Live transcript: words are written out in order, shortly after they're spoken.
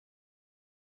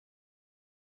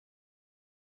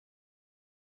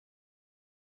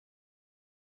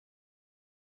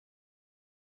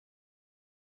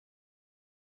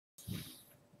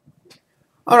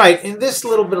All right, in this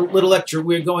little lecture,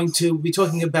 we're going to be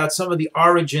talking about some of the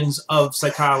origins of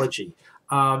psychology.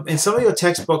 In some of your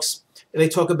textbooks, they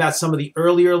talk about some of the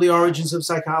early origins of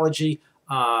psychology,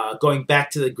 going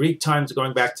back to the Greek times,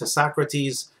 going back to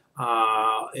Socrates,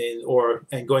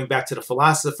 and going back to the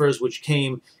philosophers, which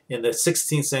came in the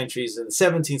 16th centuries, and the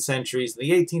 17th centuries, and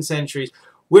the 18th centuries.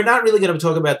 We're not really going to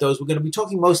talk about those. We're going to be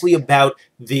talking mostly about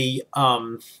the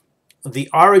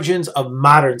origins of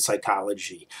modern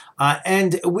psychology.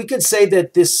 And we could say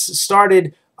that this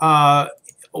started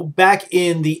back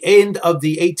in the end of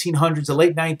the 1800s, the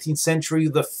late 19th century.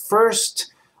 The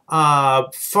first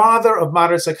father of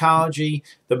modern psychology,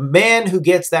 the man who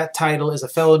gets that title, is a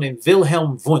fellow named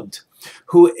Wilhelm Wundt,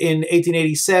 who in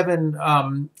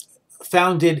 1887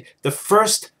 founded the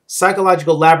first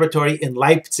psychological laboratory in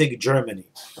Leipzig, Germany.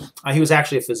 He was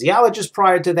actually a physiologist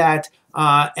prior to that,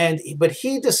 but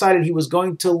he decided he was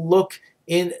going to look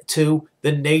into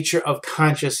the nature of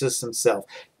consciousness himself.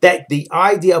 That the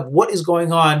idea of what is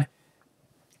going on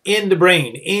in the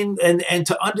brain, and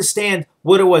to understand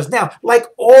what it was. Now, like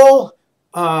all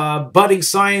budding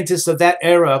scientists of that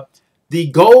era, the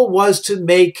goal was to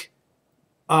make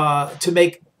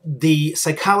the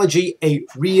psychology a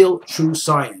real, true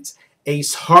science, a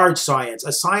hard science,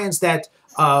 a science that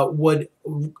would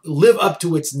live up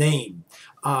to its name.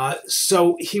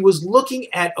 So he was looking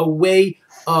at a way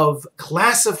of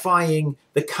classifying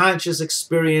the conscious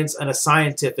experience in a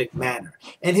scientific manner.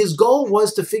 And his goal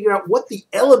was to figure out what the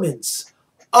elements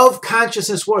of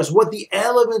consciousness was, what the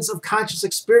elements of conscious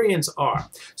experience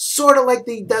are. Sort of like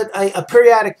a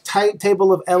periodic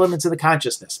table of elements of the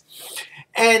consciousness.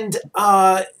 And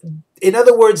in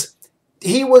other words,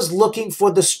 he was looking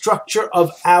for the structure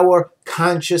of our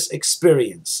conscious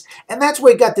experience. And that's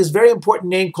where he got this very important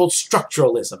name called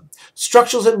structuralism.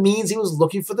 Structuralism means he was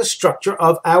looking for the structure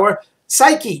of our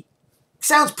psyche.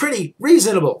 Sounds pretty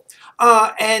reasonable.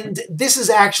 And this is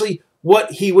actually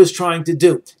what he was trying to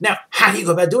do. Now, how do you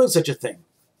go about doing such a thing?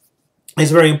 It's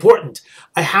very important.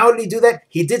 How did he do that?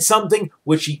 He did something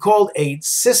which he called a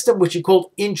system which he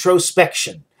called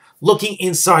introspection. Looking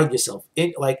inside yourself,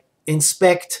 like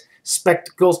inspect,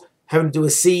 spectacles, having to do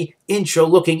with C, intro,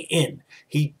 looking in.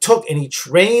 He took and he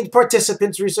trained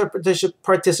participants, research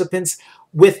participants,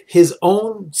 with his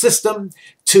own system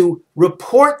to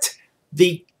report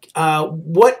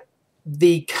what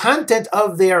the content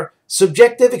of their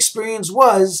subjective experience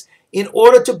was in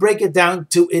order to break it down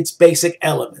to its basic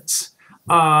elements.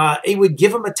 He would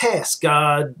give them a task,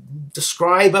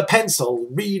 describe a pencil,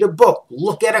 read a book,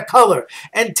 look at a color,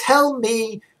 and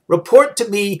report to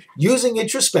me using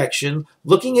introspection,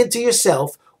 looking into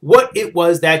yourself, what it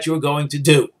was that you were going to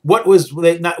do. What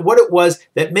it was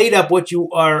that made up what you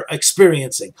are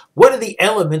experiencing. What are the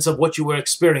elements of what you were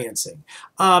experiencing?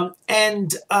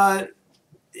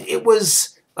 It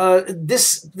was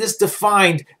this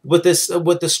defined what the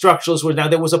structuralists were. Now,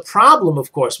 there was a problem,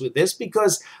 of course, with this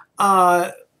because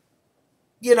it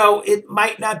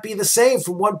might not be the same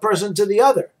from one person to the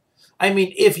other. I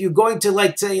mean, if you're going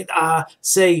to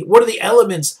say, what are the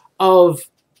elements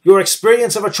of your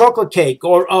experience of a chocolate cake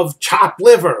or of chopped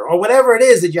liver or whatever it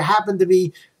is that you happen to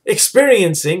be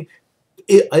experiencing,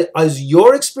 is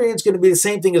your experience going to be the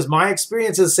same thing as my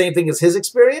experience, the same thing as his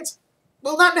experience?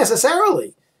 Well, not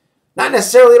necessarily. Not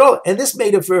necessarily at all. And this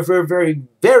made it for a very,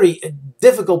 very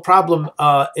difficult problem,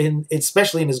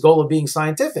 especially in his goal of being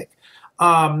scientific.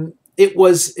 It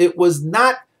was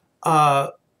not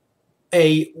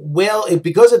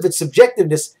because of its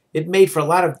subjectiveness, it made for a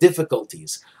lot of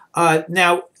difficulties.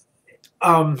 Now,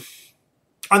 on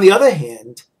the other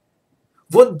hand,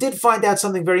 Wundt did find out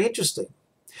something very interesting.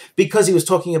 Because he was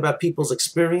talking about people's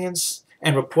experience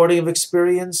and reporting of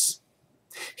experience,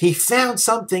 he found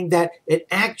something that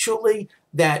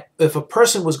if a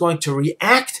person was going to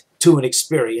react to an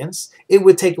experience, it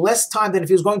would take less time than if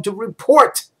he was going to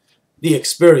report the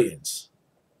experience.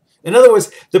 In other words,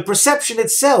 the perception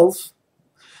itself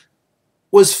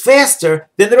was faster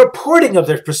than the reporting of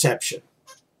their perception.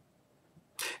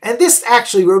 And this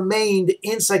actually remained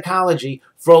in psychology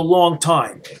for a long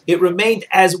time. It remained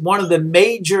as one of the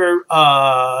major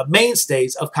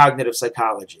mainstays of cognitive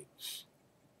psychology.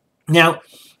 Now,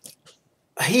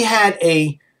 he had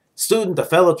a student, a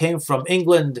fellow came from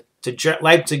England to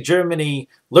Leipzig, Germany,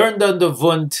 learned under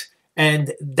Wundt,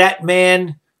 and that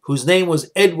man, whose name was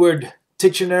Edward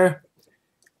Titchener,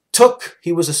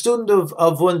 he was a student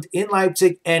of Wundt in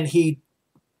Leipzig, and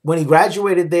when he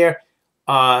graduated there,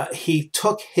 he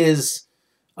took his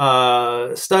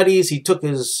studies, he took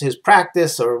his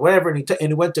practice or whatever, and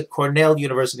he went to Cornell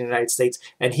University in the United States,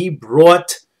 and he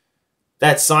brought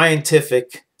that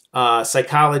scientific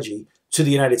psychology to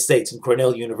the United States in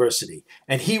Cornell University.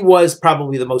 And he was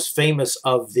probably the most famous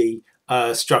of the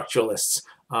structuralists.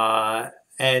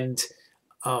 And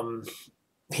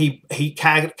he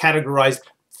categorized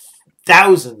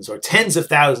thousands or tens of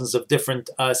thousands of different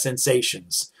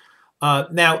sensations.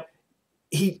 Now,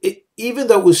 even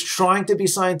though it was trying to be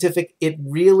scientific, it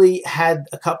really had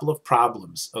a couple of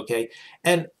problems, okay?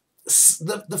 And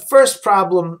the first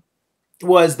problem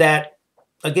was that,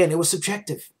 again, it was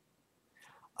subjective.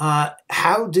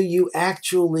 How do you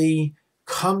actually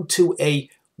come to a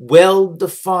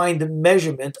well-defined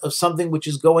measurement of something which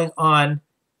is going on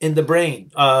in the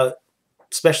brain,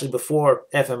 especially before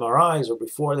fMRIs or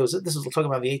before this is talking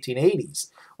about the 1880s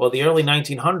or the early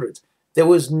 1900s. There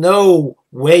was no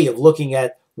way of looking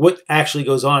at what actually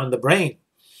goes on in the brain.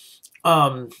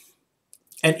 And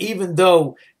even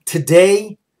though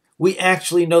today we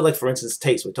actually know, like for instance,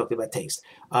 taste, we're talking about taste.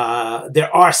 There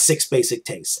are 6 basic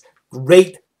tastes.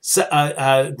 Great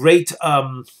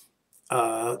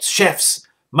chefs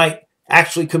might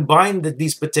actually combine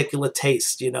these particular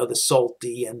tastes, you know, the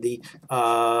salty and the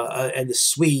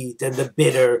sweet and the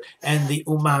bitter and the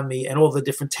umami and all the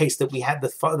different tastes that we had,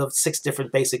 the 6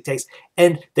 different basic tastes,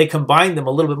 and they combine them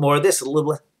a little bit more of this, a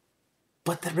little bit,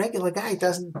 but the regular guy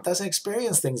doesn't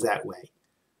experience things that way.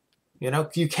 You know,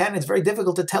 it's very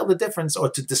difficult to tell the difference or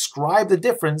to describe the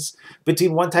difference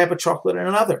between one type of chocolate and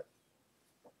another.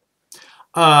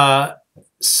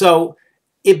 So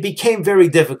it became very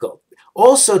difficult.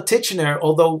 Also, Titchener,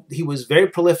 although he was very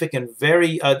prolific and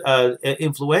very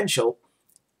influential,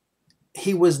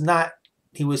 he was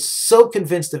so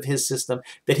convinced of his system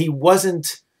that he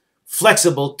wasn't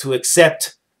flexible to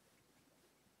accept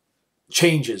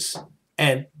changes.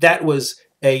 And that was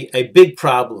a big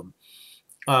problem.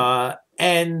 Then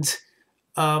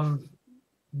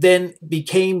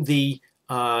became the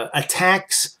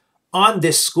attacks on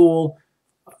this school,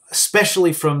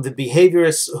 especially from the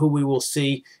behaviorists who we will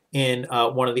see in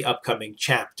one of the upcoming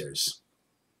chapters.